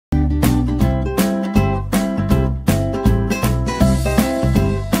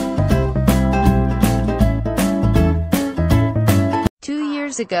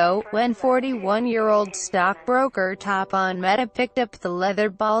years ago, when 41-year-old stockbroker Tapan Mehta picked up the leather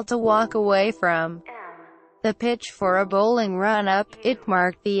ball to walk away from the pitch for a bowling run-up. It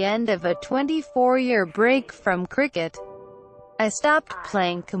marked the end of a 24-year break from cricket. "I stopped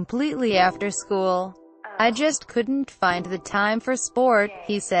playing completely after school. I just couldn't find the time for sport,"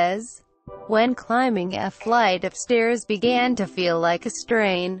 he says. When climbing a flight of stairs began to feel like a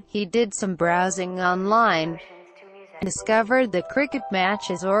strain, he did some browsing online and discovered the cricket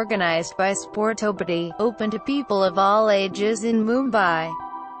matches organized by Sportobity, open to people of all ages in Mumbai.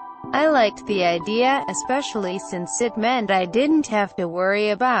 "I liked the idea, especially since it meant I didn't have to worry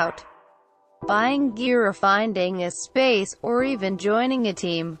about buying gear or finding a space, or even joining a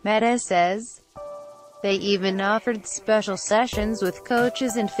team," Mehta says. They even offered special sessions with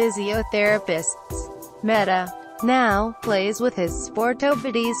coaches and physiotherapists. Mehta now plays with his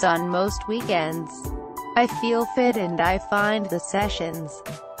Sportobities on most weekends. "I feel fit and I find the sessions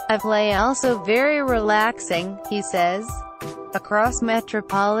I play also very relaxing," he says. Across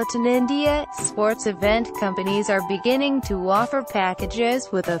metropolitan India, sports event companies are beginning to offer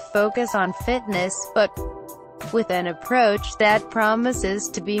packages with a focus on fitness, but with an approach that promises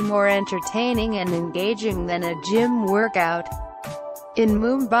to be more entertaining and engaging than a gym workout. In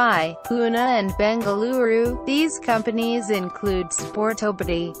Mumbai, Pune and Bengaluru, these companies include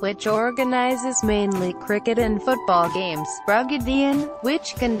Sportobity, which organizes mainly cricket and football games, Ruggedian,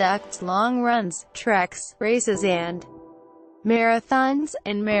 which conducts long runs, treks, races and marathons,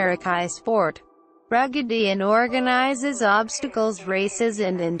 and Marakai Sport. Ruggedian organizes obstacles races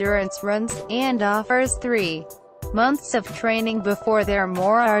and endurance runs, and offers 3 months of training before their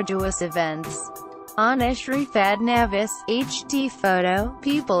more arduous events. On Ashri Fadnavis, HT photo,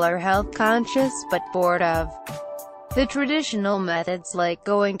 people are health conscious but bored of the traditional methods like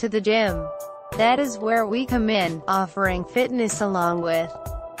going to the gym. "That is where we come in, offering fitness along with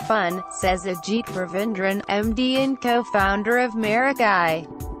fun," says Ajit Ravindran, MD and co-founder of Marakai.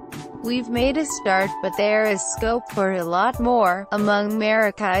 "We've made a start, but there is scope for a lot more." Among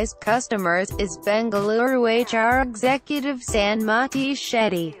Marakai's customers is Bengaluru HR executive Sanmati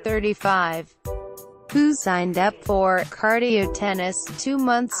Shetty, 35, who signed up for cardio tennis 2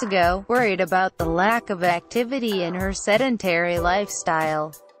 months ago, worried about the lack of activity in her sedentary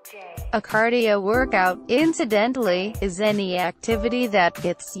lifestyle. A cardio workout, incidentally, is any activity that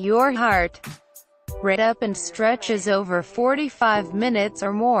gets your heart rate up and stretches over 45 minutes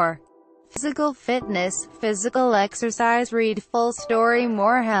or more. Physical fitness, physical exercise. Read full story.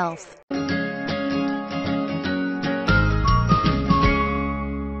 More health.